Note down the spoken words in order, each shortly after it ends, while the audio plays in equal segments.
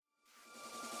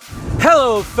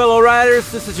Hello, fellow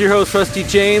riders. This is your host, Rusty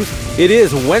James. It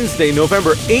is Wednesday,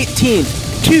 November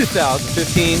 18th,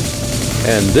 2015,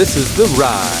 and this is The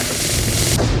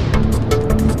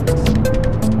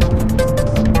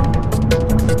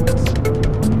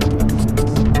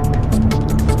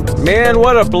Ride. Man,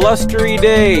 what a blustery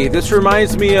day. This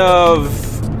reminds me of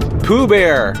Pooh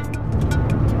Bear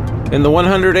in the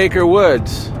 100-acre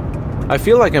woods. I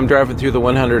feel like I'm driving through the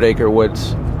 100-acre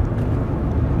woods.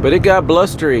 But it got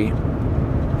blustery.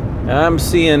 I'm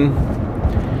seeing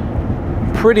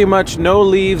pretty much no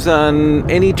leaves on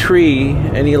any tree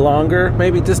any longer.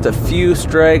 Maybe just a few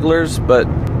stragglers, but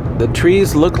the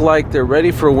trees look like they're ready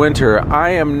for winter.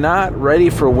 I am not ready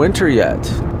for winter yet.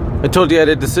 I told you I had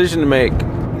a decision to make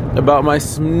about my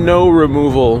snow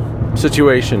removal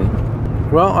situation.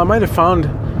 Well, I might have found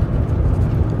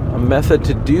a method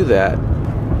to do that.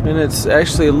 And it's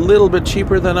actually a little bit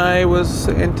cheaper than I was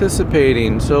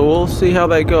anticipating. So we'll see how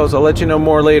that goes. I'll let you know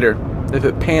more later if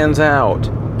it pans out.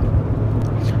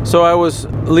 So I was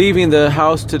leaving the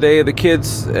house today. The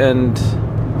kids and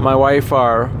my wife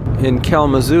are in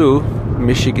Kalamazoo,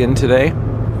 Michigan today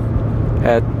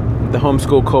at the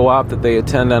homeschool co-op that they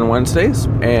attend on Wednesdays.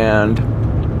 And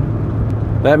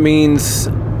that means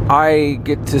I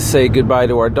get to say goodbye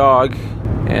to our dog.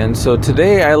 And so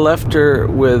today I left her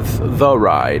with The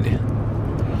Ride,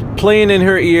 playing in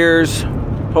her ears.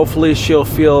 Hopefully she'll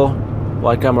feel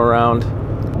like I'm around.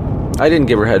 I didn't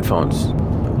give her headphones,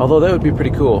 although that would be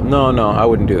pretty cool. No, I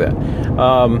wouldn't do that.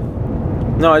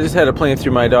 No, I just had it playing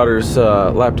through my daughter's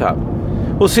laptop.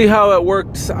 We'll see how it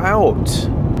works out.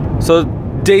 So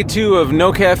day 2 of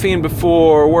no caffeine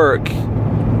before work.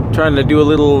 Trying to do a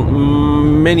little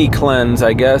mini cleanse,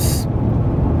 I guess.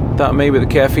 Thought maybe the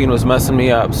caffeine was messing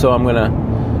me up, so I'm gonna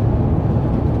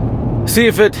see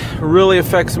if it really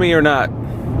affects me or not.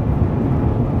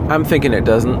 I'm thinking it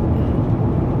doesn't,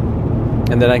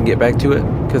 and then I can get back to it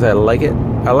because I like it.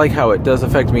 I like how it does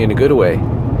affect me in a good way.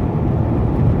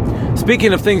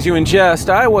 Speaking of things you ingest,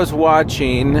 I was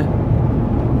watching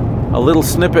a little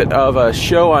snippet of a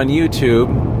show on YouTube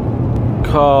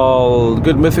called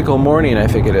Good Mythical Morning, I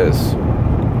think it is.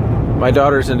 My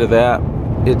daughter's into that.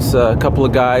 It's a couple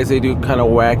of guys, they do kind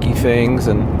of wacky things,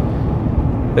 and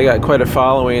they got quite a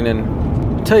following. And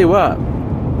I'll tell you what,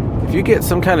 if you get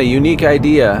some kind of unique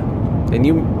idea and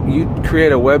you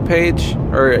create a web page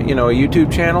or, a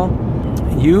YouTube channel,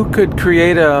 you could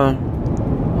create a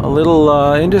little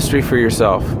industry for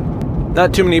yourself.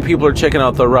 Not too many people are checking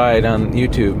out The Ride on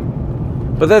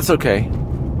YouTube, but that's okay.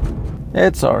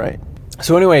 It's all right.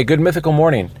 So anyway, Good Mythical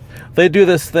Morning. They do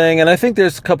this thing, and I think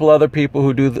there's a couple other people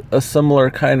who do a similar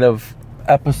kind of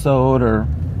episode or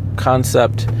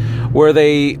concept where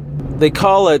they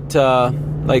call it,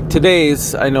 like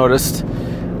today's, I noticed,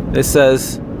 it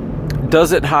says,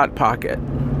 Does It Hot Pocket?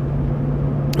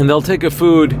 And they'll take a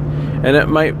food, and it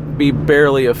might be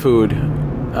barely a food.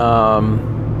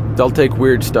 They'll take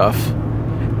weird stuff.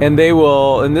 And they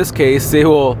will, in this case, they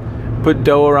will put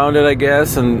dough around it, I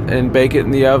guess, and bake it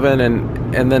in the oven,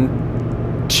 and then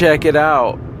check it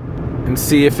out and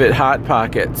see if it hot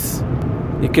pockets.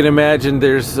 You can imagine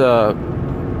there's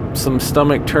some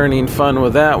stomach turning fun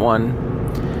with that one.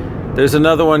 There's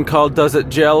another one called Does It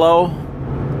Jello?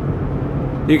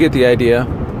 You get the idea.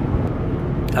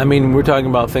 I mean, we're talking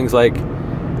about things like,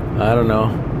 I don't know.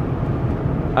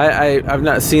 I've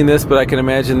not seen this, but I can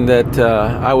imagine that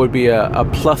I would be a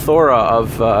plethora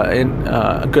of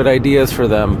good ideas for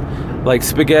them, like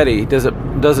spaghetti. Does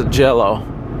it Jello?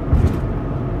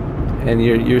 And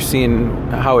you're seeing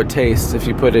how it tastes if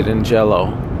you put it in Jello.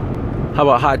 How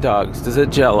about hot dogs? Does it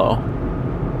Jello?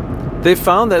 They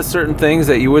found that certain things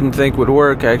that you wouldn't think would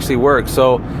work actually work.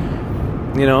 So,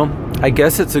 I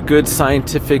guess it's a good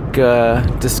scientific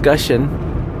discussion.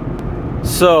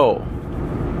 So,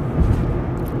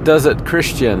 does it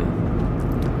Christian?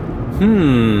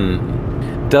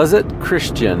 Does it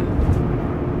Christian?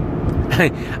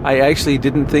 I actually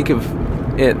didn't think of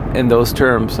it in those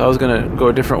terms. I was going to go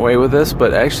a different way with this,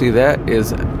 but actually that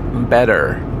is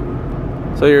better.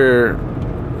 So you're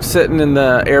sitting in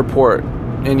the airport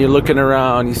and you're looking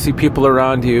around, you see people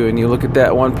around you, and you look at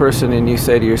that one person and you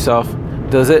say to yourself,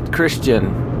 does it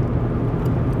Christian?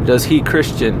 Does he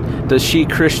Christian? Does she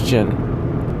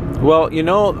Christian? Well,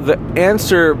 the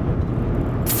answer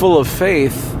full of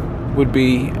faith would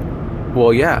be,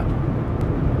 well, yeah.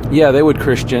 Yeah, they would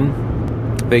Christian.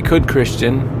 They could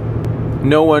Christian.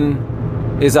 No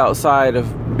one is outside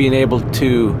of being able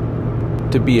to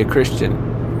be a Christian.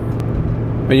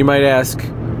 And you might ask,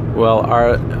 well,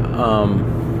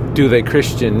 do they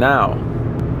Christian now?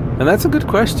 And that's a good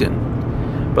question.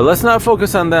 But let's not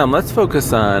focus on them. Let's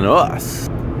focus on us.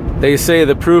 They say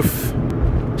the proof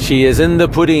She is in the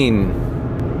pudding.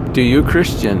 Do you,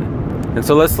 Christian? And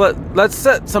so let's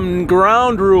set some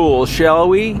ground rules, shall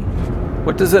we?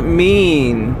 What does it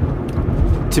mean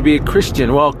to be a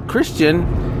Christian? Well,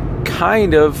 Christian,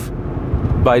 kind of,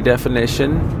 by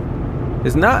definition,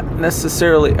 is not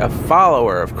necessarily a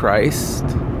follower of Christ,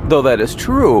 though that is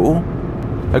true.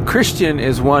 A Christian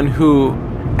is one who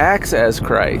acts as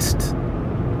Christ,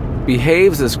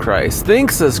 behaves as Christ,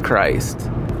 thinks as Christ,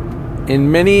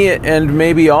 in many and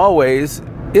maybe always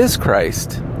is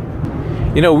Christ.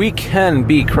 You know, we can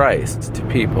be Christ to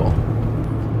people.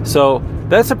 So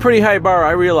that's a pretty high bar,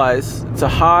 I realize. It's a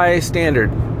high standard.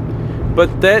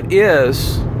 But that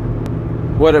is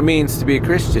what it means to be a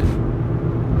Christian.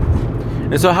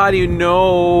 And so how do you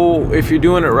know if you're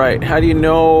doing it right? How do you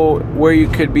know where you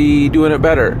could be doing it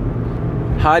better?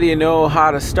 How do you know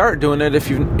how to start doing it if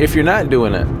you're not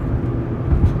doing it?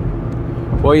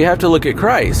 Well, you have to look at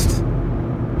Christ.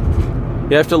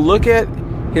 You have to look at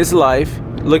his life,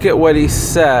 look at what he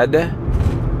said,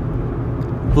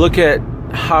 look at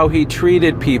how he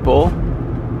treated people,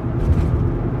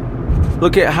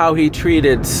 look at how he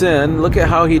treated sin, look at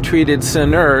how he treated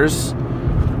sinners,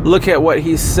 look at what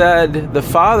he said the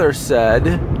Father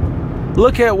said,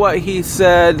 look at what he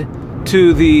said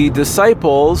to the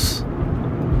disciples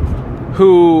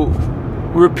who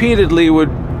repeatedly would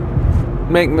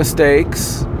make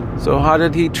mistakes. So how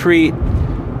did he treat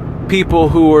people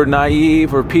who were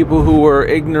naive, or people who were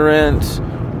ignorant,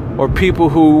 or people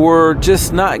who were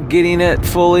just not getting it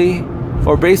fully,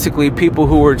 or basically people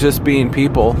who were just being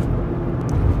people?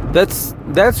 That's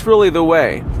really the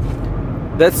way.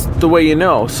 That's the way you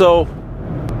know. So,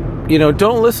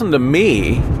 don't listen to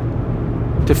me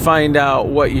to find out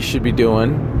what you should be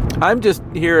doing. I'm just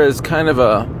here as kind of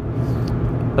a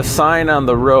sign on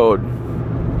the road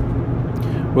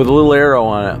with a little arrow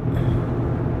on it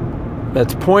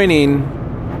that's pointing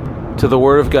to the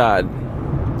Word of God.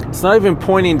 It's not even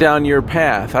pointing down your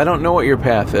path. I don't know what your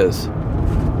path is.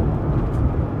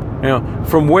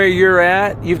 From where you're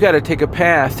at, you've got to take a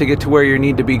path to get to where you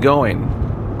need to be going.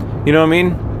 You know what I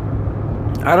mean?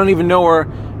 I don't even know where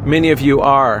many of you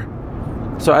are.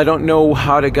 So I don't know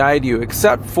how to guide you,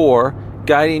 except for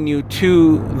guiding you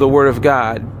to the Word of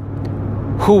God.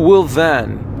 Who will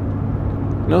then?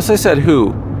 Notice I said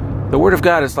who. The Word of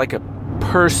God is like a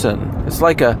person. It's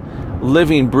like a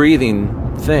living,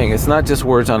 breathing thing. It's not just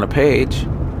words on a page.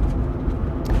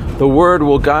 The Word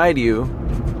will guide you,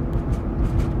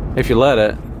 if you let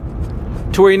it,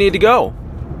 to where you need to go.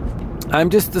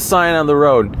 I'm just the sign on the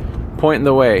road, pointing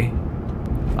the way.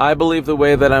 I believe the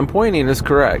way that I'm pointing is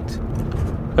correct.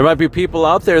 There might be people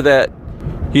out there that,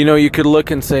 you could look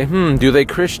and say, do they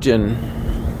Christian?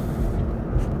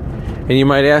 And you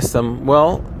might ask them,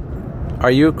 well,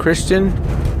 are you a Christian?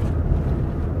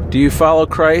 Do you follow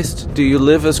Christ? Do you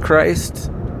live as Christ?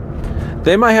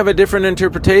 They might have a different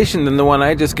interpretation than the one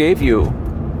I just gave you.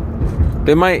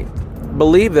 They might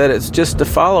believe that it's just a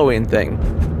following thing.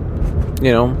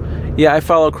 Yeah, I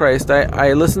follow Christ.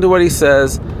 I listen to what he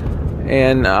says,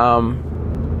 and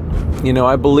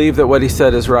I believe that what he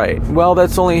said is right. Well,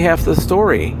 that's only half the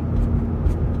story.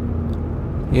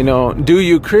 Do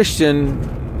you Christian?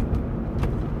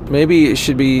 Maybe it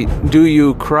should be, do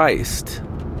you Christ?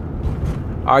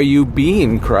 Are you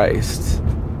being Christ?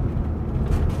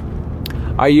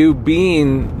 Are you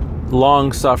being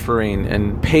long-suffering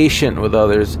and patient with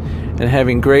others and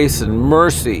having grace and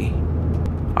mercy?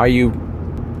 Are you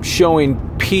showing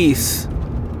peace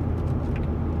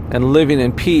and living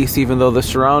in peace even though the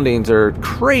surroundings are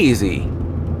crazy?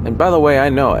 And by the way, I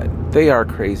know it. They are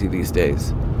crazy these days.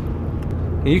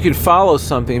 And you can follow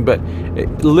something, but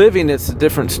living, it's a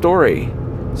different story.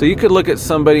 So you could look at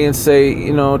somebody and say,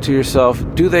 to yourself,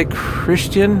 do they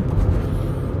Christian?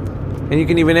 And you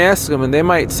can even ask them, and they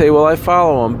might say, well, I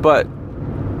follow them, but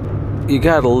you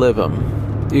got to live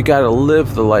them. You got to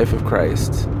live the life of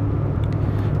Christ.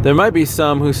 There might be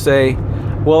some who say,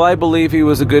 well, I believe he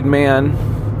was a good man.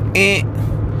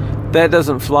 That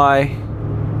doesn't fly.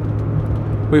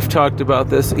 We've talked about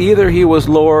this. Either he was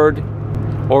Lord,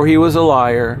 or he was a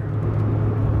liar,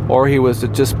 or he was a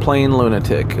just plain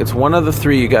lunatic. It's one of the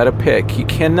three you got to pick. He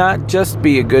cannot just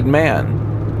be a good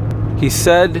man. He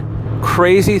said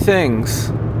crazy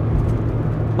things,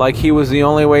 like he was the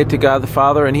only way to God the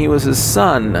Father and he was his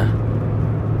son.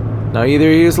 Now either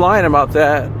he was lying about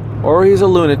that, or he's a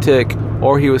lunatic,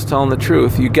 or he was telling the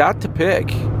truth. You got to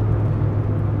pick.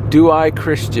 Do I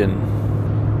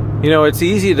Christian? It's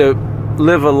easy to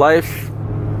live a life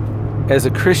as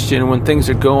a Christian when things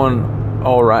are going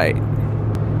all right.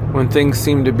 When things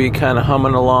seem to be kind of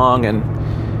humming along, and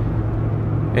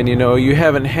you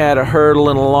haven't had a hurdle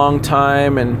in a long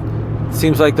time, and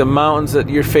Seems like the mountains that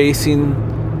you're facing,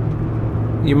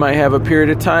 you might have a period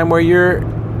of time where you're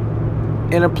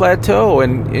in a plateau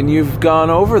and you've gone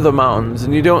over the mountains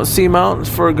and you don't see mountains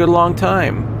for a good long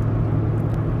time.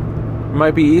 It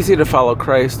might be easy to follow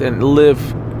Christ and live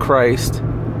Christ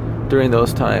during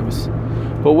those times.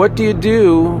 But what do you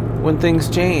do when things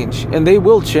change? And they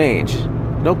will change,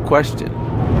 no question.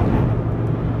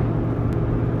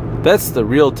 That's the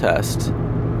real test.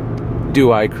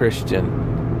 Do I Christian?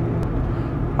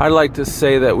 I like to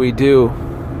say that we do.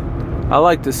 I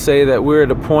like to say that we're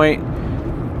at a point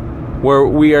where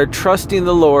we are trusting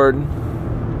the Lord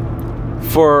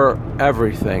for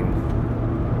everything.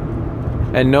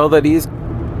 And know that He's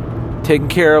taken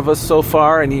care of us so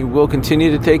far, and He will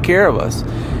continue to take care of us.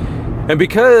 And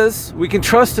because we can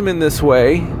trust Him in this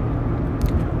way,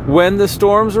 when the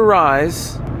storms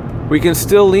arise, we can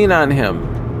still lean on Him.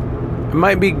 It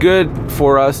might be good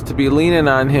for us to be leaning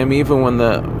on Him even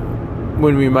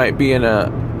when we might be in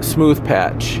a smooth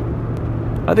patch.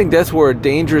 I think that's where a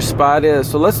dangerous spot is.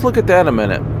 So let's look at that a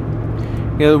minute.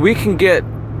 We can get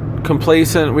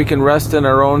complacent, we can rest in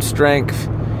our own strength,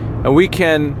 and we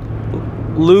can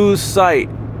lose sight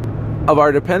of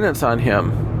our dependence on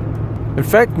Him. In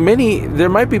fact, there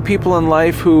might be people in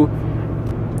life who,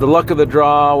 the luck of the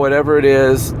draw, whatever it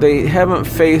is, they haven't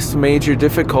faced major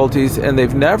difficulties and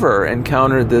they've never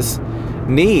encountered this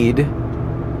need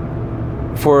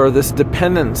for this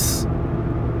dependence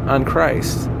on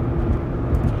Christ.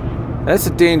 That's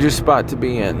a dangerous spot to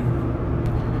be in.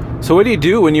 So what do you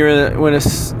do when you're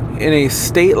in a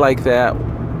state like that?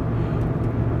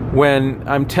 When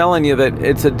I'm telling you that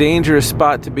it's a dangerous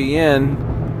spot to be in,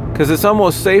 because it's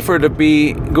almost safer to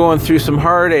be going through some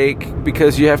heartache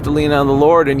because you have to lean on the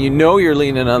Lord and you know you're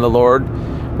leaning on the Lord.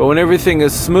 But when everything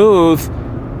is smooth,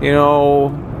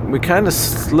 we kind of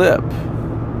slip.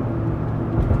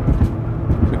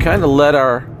 We kind of let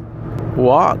our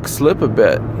walk slip a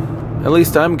bit. At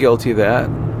least I'm guilty of that.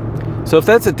 So if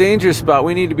that's a dangerous spot,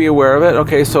 we need to be aware of it.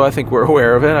 Okay, so I think we're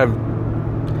aware of it. I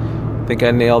think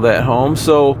I nailed that home.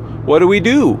 So what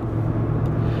do?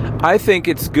 I think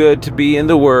it's good to be in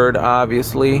the Word,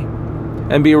 obviously,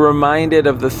 and be reminded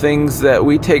of the things that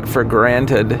we take for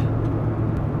granted.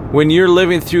 When you're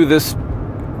living through this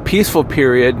peaceful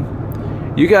period,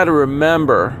 you got to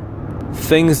remember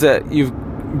things that you've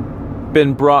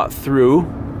been brought through.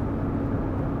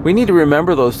 We need to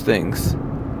remember those things.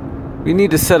 We need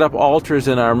to set up altars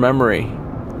in our memory.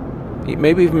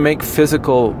 Maybe even make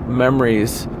physical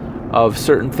memories of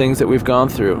certain things that we've gone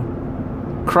through.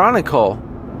 Chronicle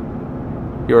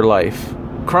your life.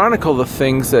 Chronicle the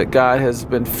things that God has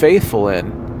been faithful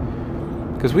in.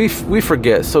 Because we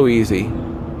forget so easy.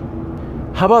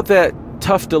 How about that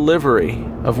tough delivery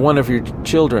of one of your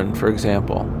children, for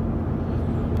example?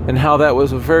 And how that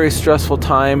was a very stressful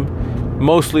time,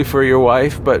 mostly for your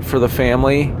wife, but for the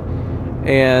family.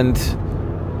 And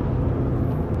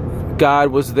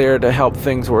God was there to help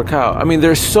things work out. I mean,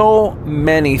 there's so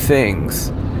many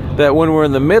things that when we're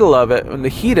in the middle of it, in the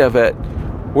heat of it,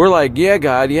 we're like, yeah,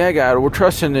 God, we're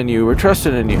trusting in you,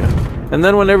 And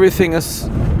then when everything is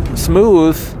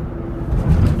smooth,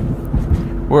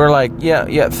 we're like,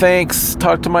 yeah, thanks,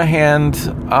 talk to my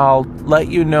hand, I'll let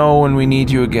you know when we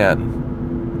need you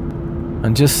again.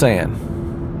 I'm just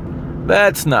saying.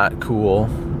 That's not cool.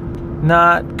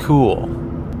 Not cool.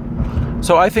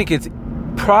 So I think it's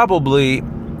probably,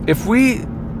 if we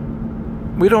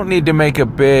don't need to make a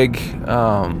big,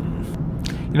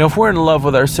 if we're in love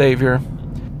with our Savior,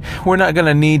 we're not going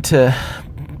to need to,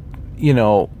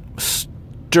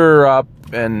 stir up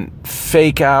and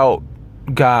fake out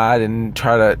God and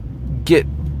try to get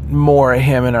more of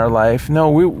Him in our life. No,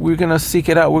 we're going to seek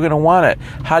it out. We're going to want it.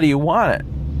 How do you want it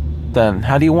then?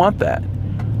 How do you want that?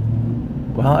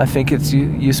 Well, I think it's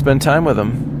you spend time with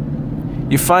Him.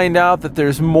 You find out that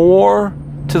there's more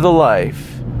to the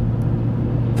life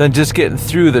than just getting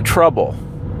through the trouble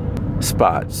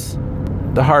spots,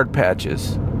 the hard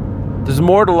patches. There's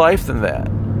more to life than that.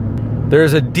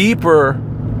 There's a deeper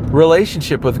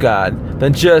relationship with God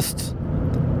than just,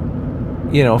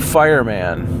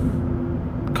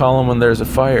 fireman. Call him when there's a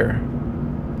fire.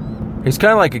 He's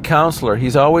kind of like a counselor.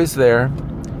 He's always there.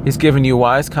 He's giving you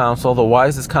wise counsel, the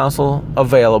wisest counsel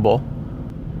available.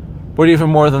 But even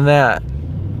more than that,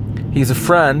 He's a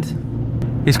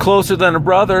friend. He's closer than a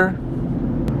brother.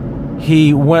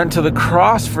 He went to the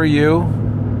cross for you.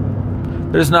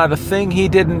 There's not a thing He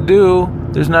didn't do.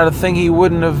 There's not a thing He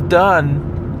wouldn't have done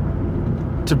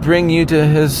to bring you to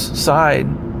His side.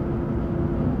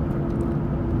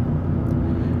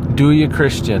 Do you,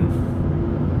 Christian?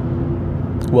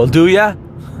 Well, do ya?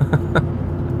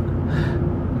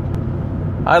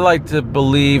 I like to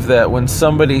believe that when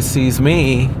somebody sees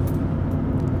me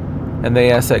and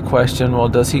they ask that question, well,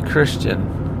 does he Christian?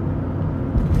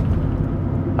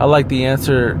 I like the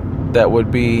answer that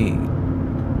would be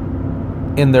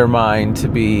in their mind to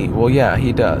be, well, yeah,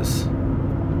 he does.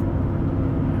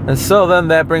 And so then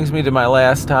that brings me to my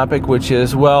last topic, which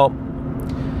is, well,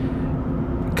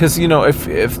 because,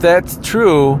 if that's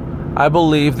true, I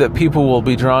believe that people will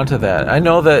be drawn to that. I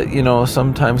know that,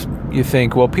 sometimes you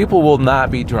think, well, people will not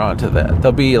be drawn to that.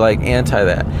 They'll be like anti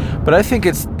that. But I think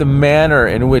it's the manner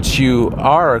in which you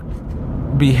are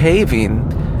behaving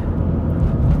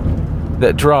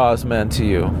that draws men to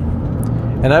you.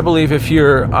 And I believe if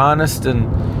you're honest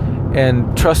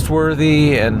and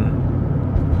trustworthy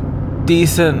and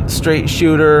decent, straight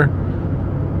shooter,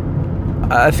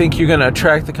 I think you're going to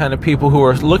attract the kind of people who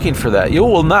are looking for that. You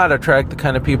will not attract the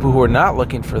kind of people who are not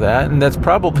looking for that, and that's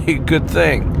probably a good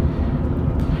thing.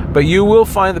 But you will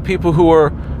find the people who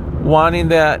are wanting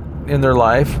that in their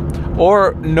life,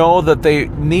 or know that they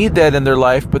need that in their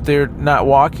life, but they're not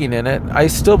walking in it. I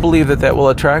still believe that will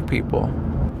attract people.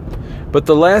 But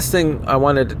the last thing I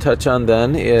wanted to touch on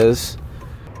then is,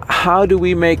 how do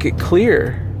we make it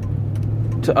clear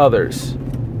to others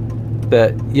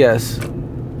that, yes,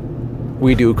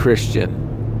 we do Christian?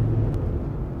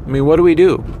 I mean, what do we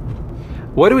do?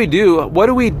 What do we do? What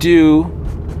do we do?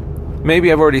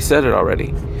 Maybe I've already said it already.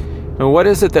 And what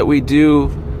is it that we do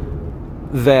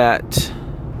that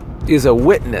is a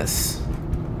witness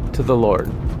to the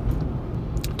Lord,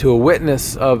 to a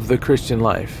witness of the Christian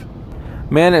life?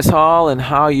 Man, it's all in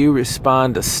how you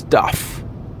respond to stuff.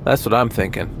 That's what I'm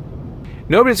thinking.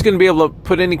 Nobody's going to be able to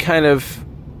put any kind of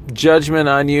judgment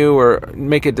on you or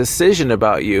make a decision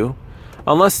about you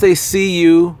unless they see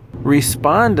you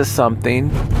respond to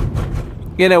something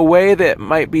in a way that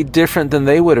might be different than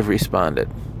they would have responded.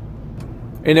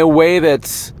 In a way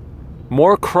that's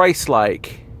more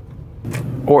Christ-like,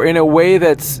 or in a way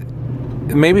that's,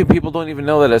 maybe people don't even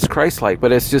know that it's Christ-like,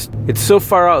 but it's so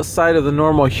far outside of the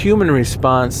normal human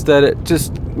response that it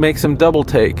just makes them double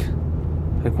take.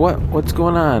 Like, what's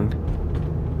going on?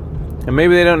 And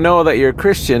maybe they don't know that you're a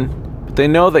Christian, but they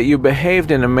know that you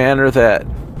behaved in a manner that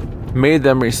made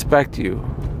them respect you.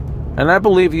 And I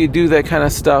believe you do that kind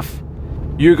of stuff,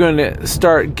 you're going to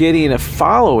start getting a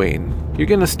following. You're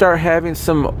going to start having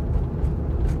some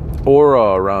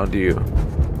aura around you.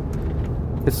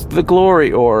 It's the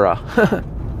glory aura.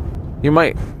 You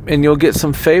might, and you'll get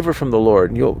some favor from the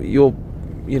Lord. You'll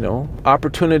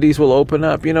opportunities will open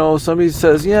up. Somebody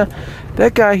says, yeah,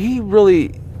 that guy, he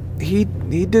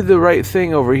did the right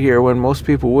thing over here when most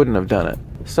people wouldn't have done it.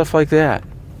 Stuff like that.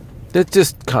 That's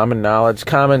just common knowledge,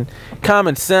 common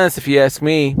sense, if you ask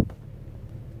me.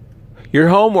 Your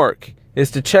homework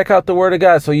is to check out the Word of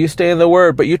God, so you stay in the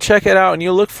Word, but you check it out and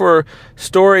you look for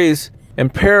stories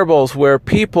and parables where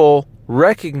people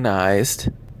recognized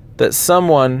that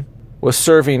someone was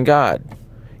serving God.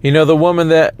 The woman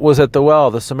that was at the well,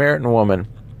 the Samaritan woman,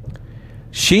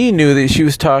 she knew that she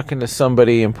was talking to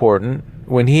somebody important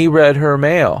when he read her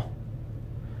mail.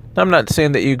 Now, I'm not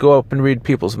saying that you go up and read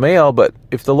people's mail, but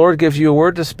if the Lord gives you a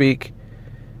word to speak,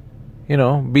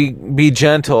 be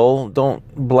gentle. Don't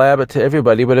blab it to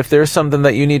everybody. But if there's something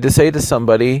that you need to say to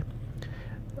somebody,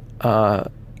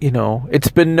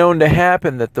 it's been known to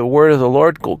happen that the word of the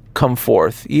Lord will come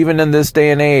forth, even in this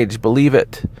day and age. Believe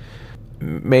it.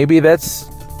 Maybe that's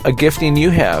a gifting you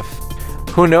have.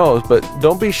 Who knows? But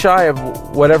don't be shy of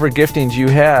whatever giftings you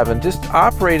have, and just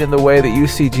operate in the way that you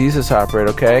see Jesus operate,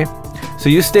 okay? So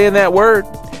you stay in that word,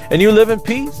 and you live in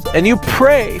peace, and you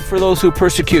pray for those who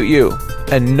persecute you,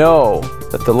 and know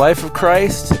that the life of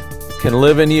Christ can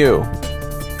live in you,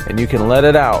 and you can let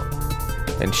it out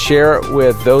and share it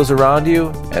with those around you,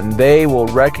 and they will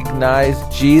recognize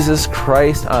Jesus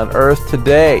Christ on earth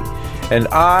today. And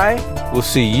I will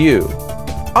see you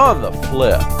on the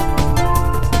flip.